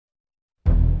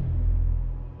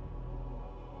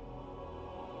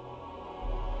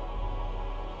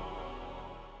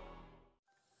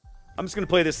I'm just going to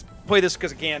play this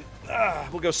because I can.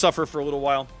 We'll go suffer for a little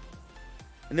while.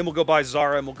 And then we'll go buy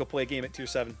Zara and we'll go play a game at tier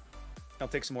 7. I'll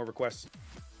take some more requests.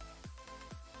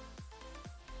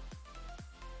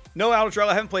 No, Aldrall,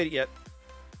 I haven't played it yet.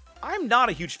 I'm not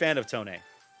a huge fan of Tone.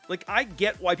 Like, I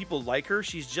get why people like her.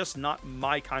 She's just not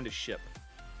my kind of ship.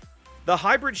 The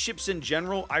hybrid ships in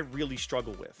general, I really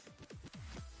struggle with.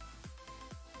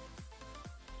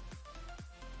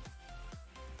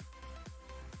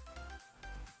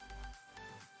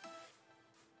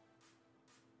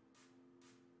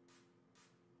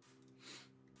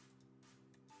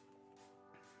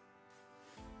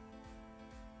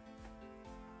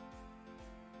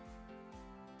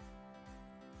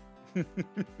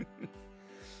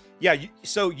 Yeah,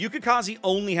 so Yukikaze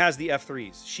only has the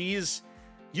F3s.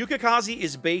 Yukikaze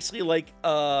is basically like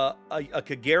a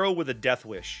Kagero with a death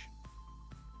wish.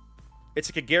 It's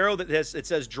a Kagero that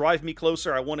says "Drive me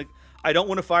closer. I don't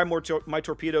want to fire my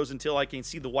torpedoes until I can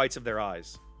see the whites of their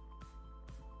eyes."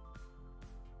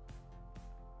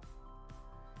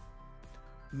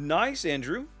 Nice,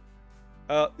 Andrew.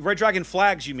 Red Dragon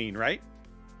flags, you mean, right?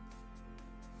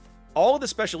 All of the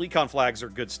special econ flags are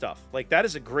good stuff. Like, that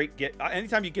is a great get.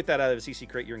 Anytime you get that out of a CC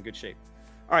crate, you're in good shape.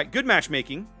 All right, good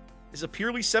matchmaking. This is a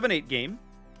purely 7-8 game.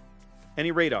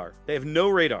 Any radar? They have no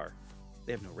radar.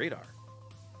 They have no radar.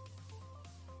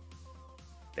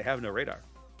 They have no radar.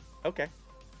 Okay.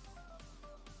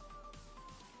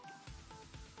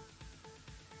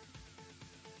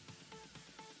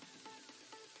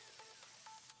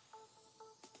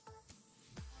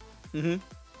 Mm-hmm.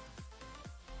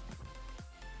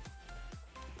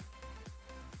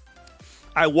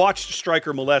 I watched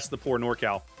Stryker molest the poor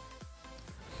NorCal.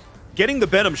 Getting the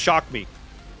Benham shocked me.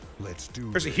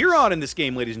 There's a Huron in this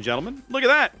game, ladies and gentlemen. Look at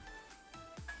that.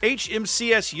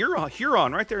 HMCS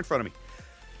Huron right there in front of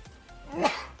me.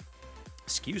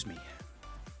 Excuse me.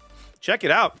 Check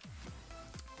it out.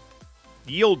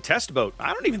 The old test boat.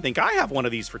 I don't even think I have one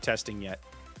of these for testing yet.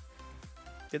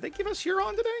 Did they give us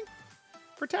Huron today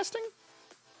for testing?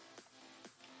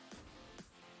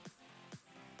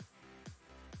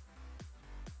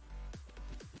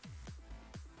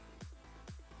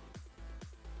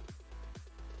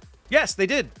 Yes, they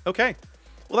did. Okay.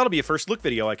 Well, that'll be a first look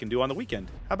video I can do on the weekend.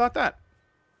 How about that?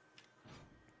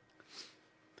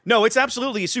 No, it's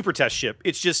absolutely a super test ship.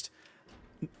 It's just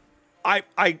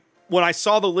when I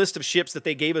saw the list of ships that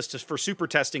they gave us for super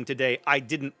testing today, I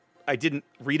didn't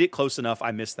read it close enough.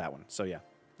 I missed that one. So yeah,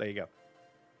 there you go.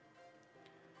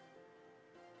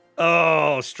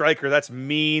 Oh, Stryker, that's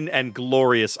mean and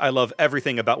glorious. I love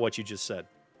everything about what you just said.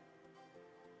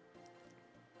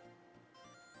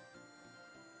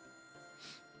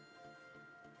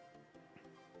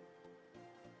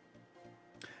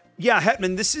 Yeah,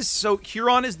 Hetman, this is so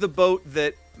Huron is the boat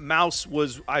that Mouse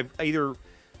was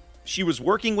she was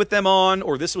working with them on,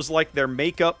 or this was like their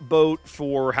makeup boat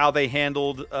for how they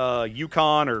handled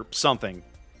Yukon or something.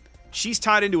 She's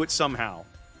tied into it somehow.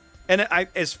 And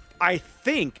I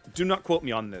think, do not quote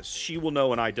me on this. She will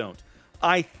know and I don't.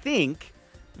 I think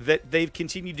that they've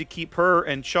continued to keep her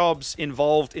and Chubbs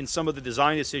involved in some of the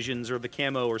design decisions or the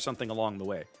camo or something along the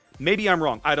way. Maybe I'm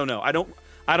wrong. I don't know. I don't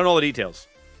know the details.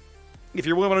 If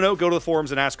you're willing to know, go to the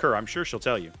forums and ask her. I'm sure she'll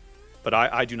tell you. But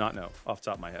I do not know off the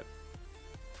top of my head.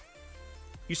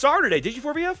 You saw her today, did you,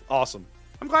 4BF? Awesome.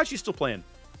 I'm glad she's still playing.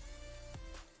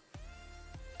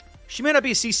 She may not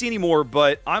be a CC anymore,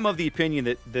 but I'm of the opinion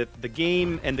that the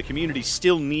game and the community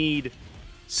still need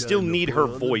her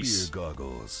voice.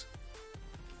 Goggles.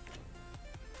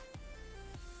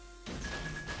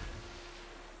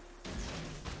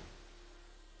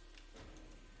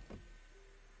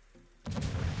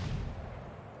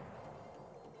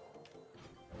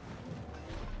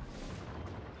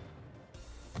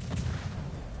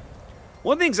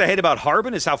 One of the things I hate about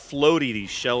Harbin is how floaty these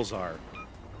shells are.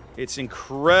 It's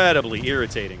incredibly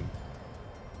irritating.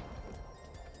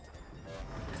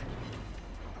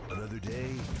 Another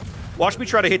day. Watch me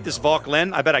try to hit this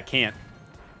Valk-Len. I bet I can't.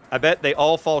 I bet they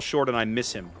all fall short and I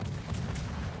miss him.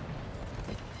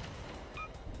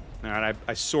 All right,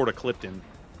 I sort of clipped him.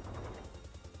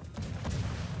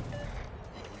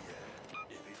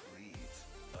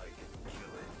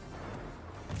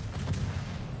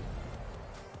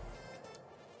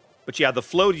 But yeah, the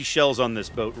floaty shells on this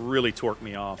boat really torque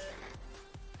me off.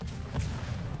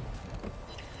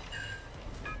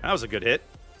 That was a good hit.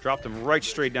 Dropped him right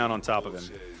straight down on top of him.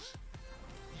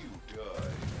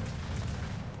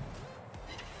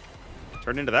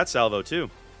 Turned into that salvo, too.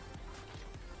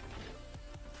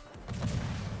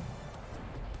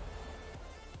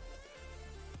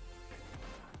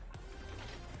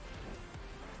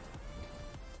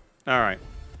 All right.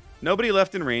 Nobody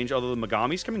left in range, although the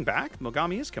Mogami's coming back.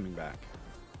 Mogami is coming back.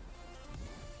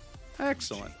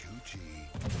 Excellent.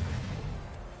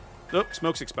 Oh,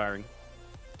 smoke's expiring.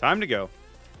 Time to go.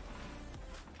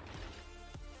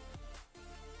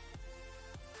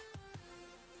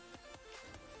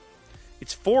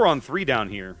 It's 4-on-3 down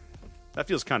here. That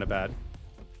feels kind of bad.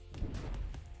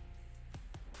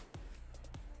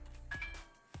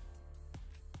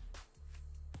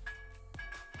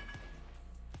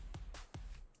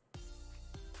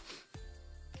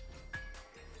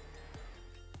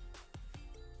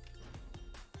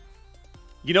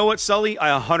 You know what, Sully?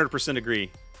 I 100%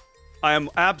 agree. I am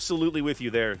absolutely with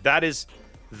you there. That is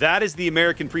the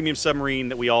American premium submarine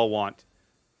that we all want.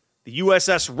 The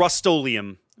USS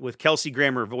Rust-Oleum with Kelsey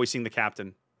Grammer voicing the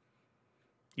captain.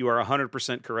 You are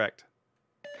 100% correct.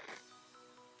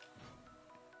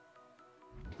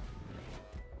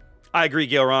 I agree,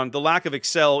 Gailron. The lack of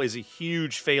Excel is a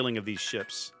huge failing of these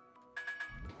ships.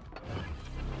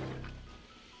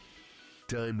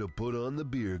 Time to put on the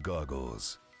beer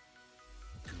goggles.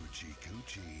 Coochie,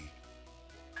 coochie.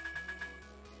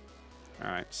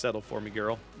 All right, settle for me,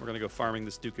 girl. We're going to go farming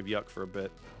this Duke of Yuck for a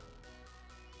bit.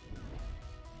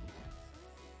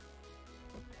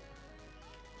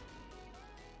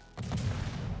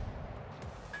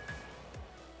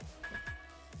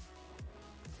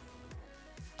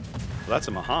 Well, that's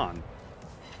a Mahan.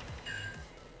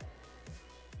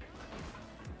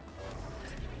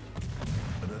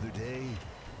 Another day,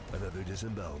 another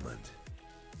disembowelment.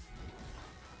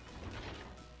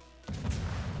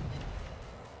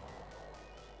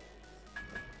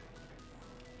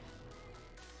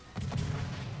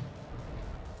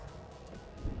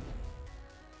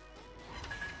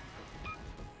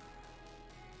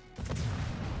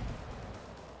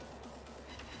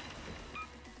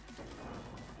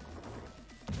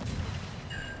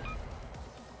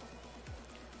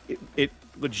 It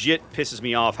legit pisses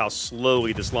me off how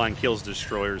slowly this line kills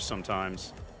destroyers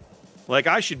sometimes. Like,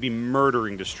 I should be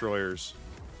murdering destroyers.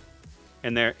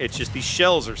 And it's just, these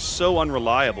shells are so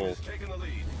unreliable.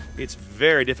 It's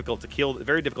very difficult to kill,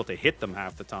 very difficult to hit them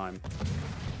half the time.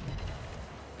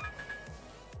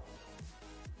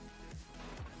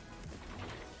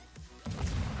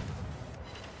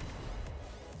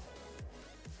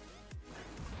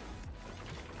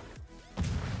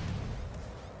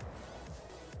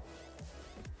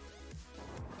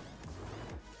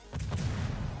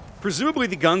 Presumably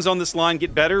the guns on this line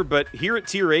get better, but here at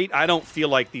Tier 8, I don't feel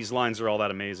like these lines are all that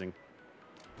amazing.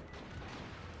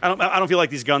 I don't feel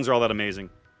like these guns are all that amazing.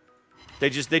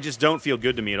 They just don't feel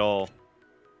good to me at all.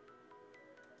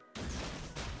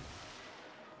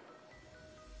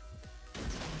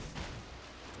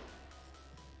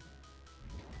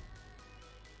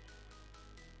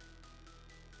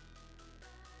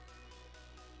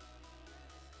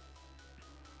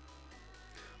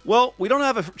 Well, we don't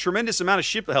have a tremendous amount of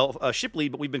ship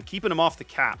lead, but we've been keeping them off the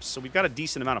caps, so we've got a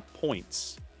decent amount of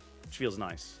points, which feels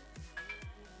nice.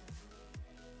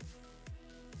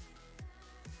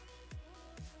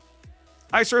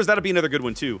 ISRs, that'll be another good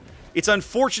one, too. It's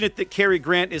unfortunate that Cary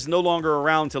Grant is no longer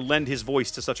around to lend his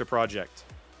voice to such a project.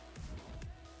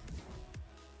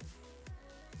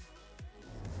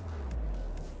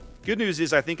 Good news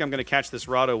is I think I'm going to catch this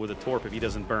Rado with a torp if he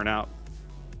doesn't burn out.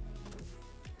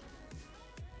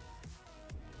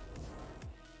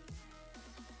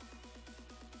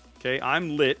 Okay,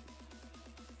 I'm lit,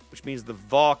 which means the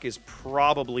Valk is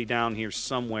probably down here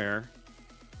somewhere.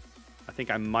 I think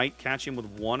I might catch him with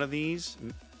one of these.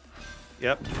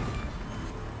 Yep.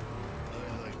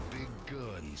 I like big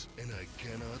guns, and I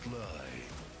cannot lie.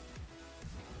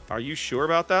 Are you sure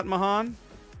about that, Mahan?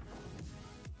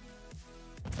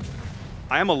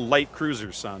 I am a light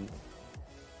cruiser, son.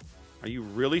 Are you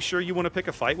really sure you want to pick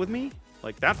a fight with me?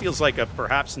 Like, that feels like a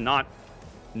perhaps not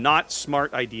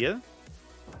smart idea.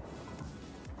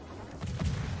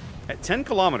 At 10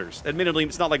 kilometers, admittedly,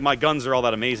 it's not like my guns are all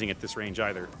that amazing at this range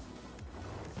either.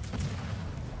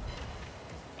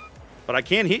 But I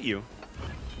can hit you.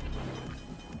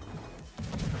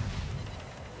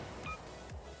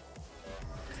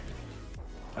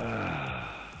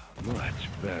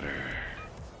 Much better.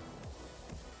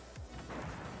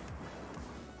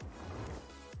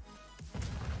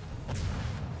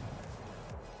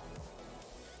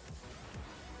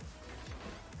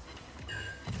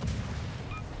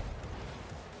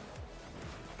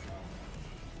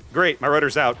 Great, my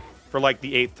rudder's out for like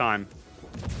the 8th time.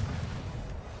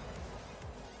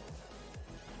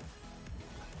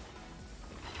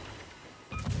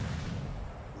 I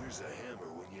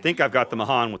think I've got the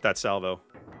Mahan with that salvo.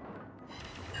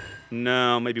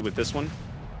 No, maybe with this one.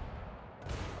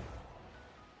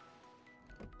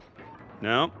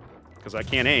 No, because I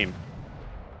can't aim.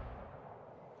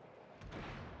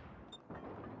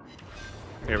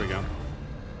 There we go.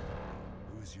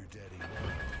 Who's your daddy?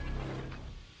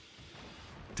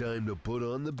 Time to put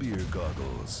on the beer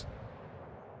goggles.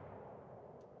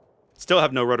 Still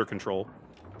have no rudder control.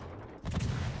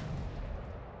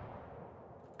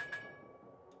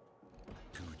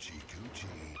 Coochie coochie.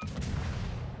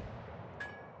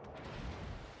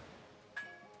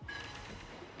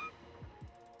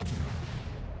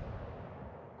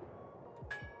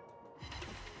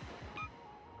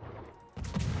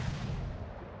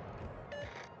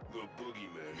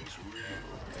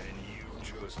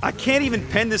 I can't even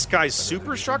pen this guy's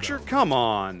superstructure? Come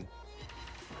on.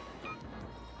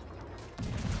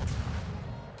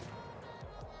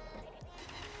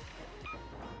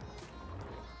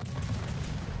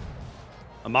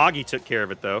 Amagi took care of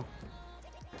it, though.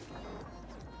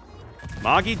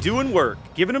 Amagi doing work.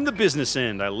 Giving him the business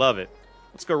end. I love it.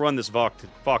 Let's go run this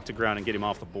Vok to ground and get him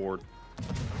off the board.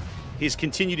 His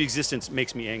continued existence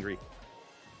makes me angry.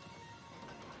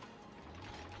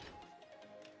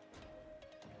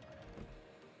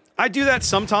 I do that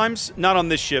sometimes, not on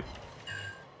this ship.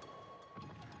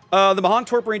 The Mahan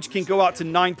Torp range can go out to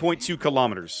 9.2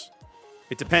 kilometers.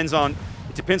 It depends on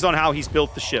how he's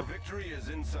built the ship. Victory is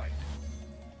in sight.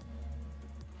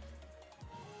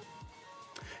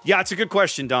 Yeah, it's a good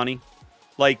question, Donnie.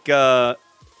 Like, you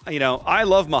know, I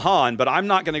love Mahan, but I'm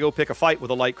not going to go pick a fight with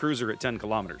a light cruiser at 10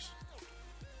 kilometers.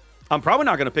 I'm probably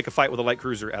not going to pick a fight with a light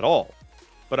cruiser at all,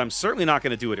 but I'm certainly not going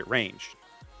to do it at range.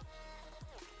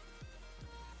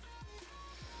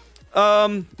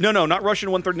 No, not Russian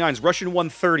 139s. Russian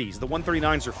 130s. The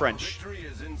 139s are French. Victory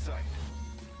is in sight.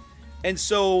 And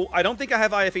so I don't think I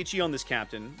have IFHE on this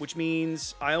captain, which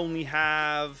means I only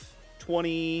have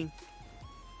 20,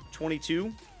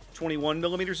 22, 21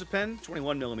 millimeters of pen,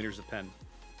 21 millimeters of pen.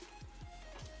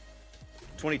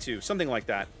 22, something like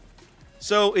that.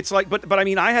 So it's like, but I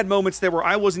mean, I had moments there where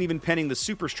I wasn't even penning the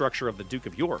superstructure of the Duke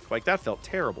of York. Like, that felt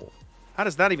terrible. How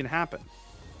does that even happen?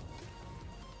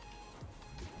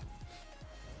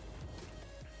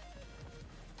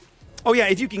 Oh, yeah,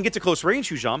 if you can get to close range,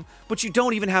 Hujam, but you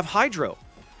don't even have Hydro.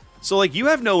 So, like, you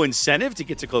have no incentive to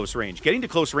get to close range. Getting to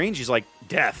close range is like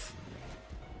death.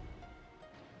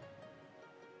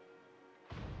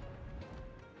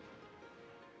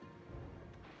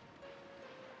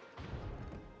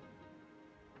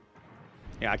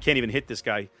 Yeah, I can't even hit this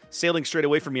guy. Sailing straight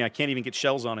away from me, I can't even get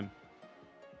shells on him.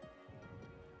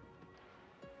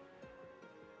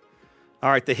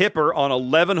 All right, the Hipper on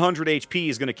 1100 HP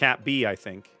is going to cap B, I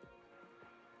think.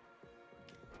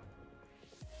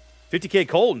 50k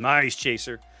cold. Nice,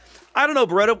 Chaser. I don't know,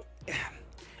 Beretta.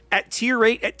 At tier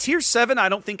 8, at tier 7, I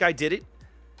don't think I did it.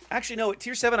 Actually, no, at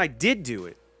tier 7, I did do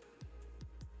it.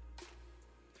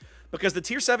 Because the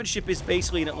tier 7 ship is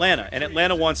basically in Atlanta, and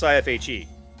Atlanta wants IFHE,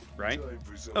 right?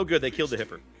 Oh, good, they killed the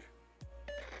Hipper.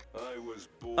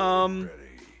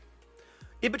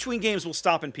 In between games, we'll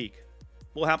stop and peek.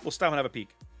 We'll stop and have a peek.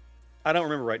 I don't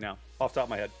remember right now, off the top of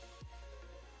my head.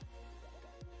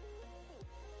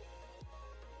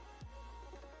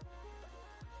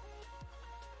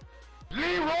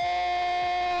 Dragons!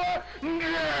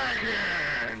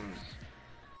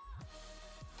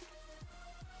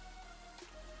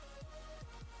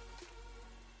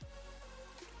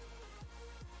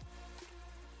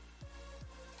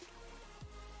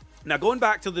 Now, going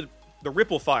back to the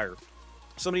ripple fire.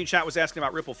 Somebody in chat was asking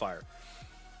about ripple fire.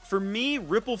 For me,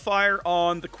 ripple fire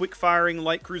on the quick-firing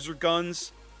light cruiser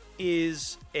guns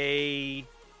is a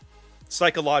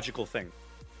psychological thing.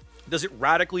 Does it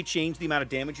radically change the amount of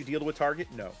damage you deal to a target?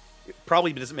 No. It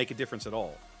probably doesn't make a difference at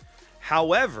all.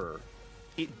 However,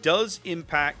 it does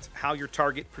impact how your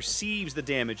target perceives the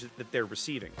damage that they're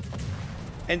receiving.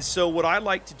 And so what I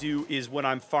like to do is when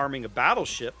I'm farming a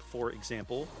battleship, for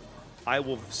example, I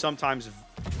will sometimes...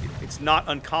 It's not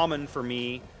uncommon for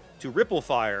me to ripple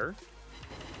fire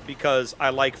because I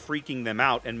like freaking them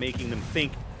out and making them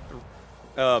think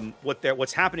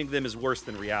what's happening to them is worse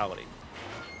than reality.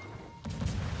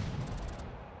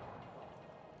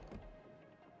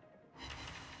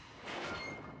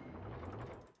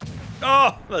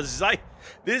 Oh,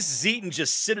 this Zeton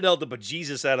just citadel the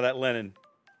bejesus out of that Lenin.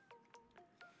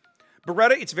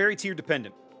 Beretta, it's very tier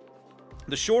dependent.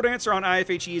 The short answer on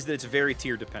IFHE is that it's very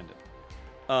tier dependent.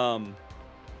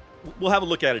 We'll have a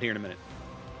look at it here in a minute.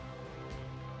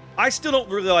 I still don't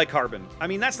really like Harbin. I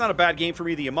mean, that's not a bad game for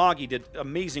me. The Amagi did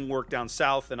amazing work down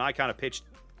south, and I kind of pitched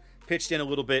in a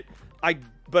little bit.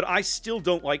 But I still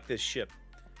don't like this ship.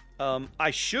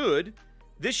 I should.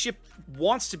 This ship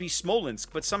wants to be Smolensk,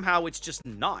 but somehow it's just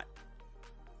not.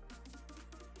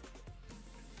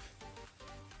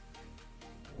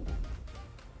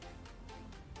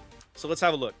 So let's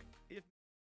have a look.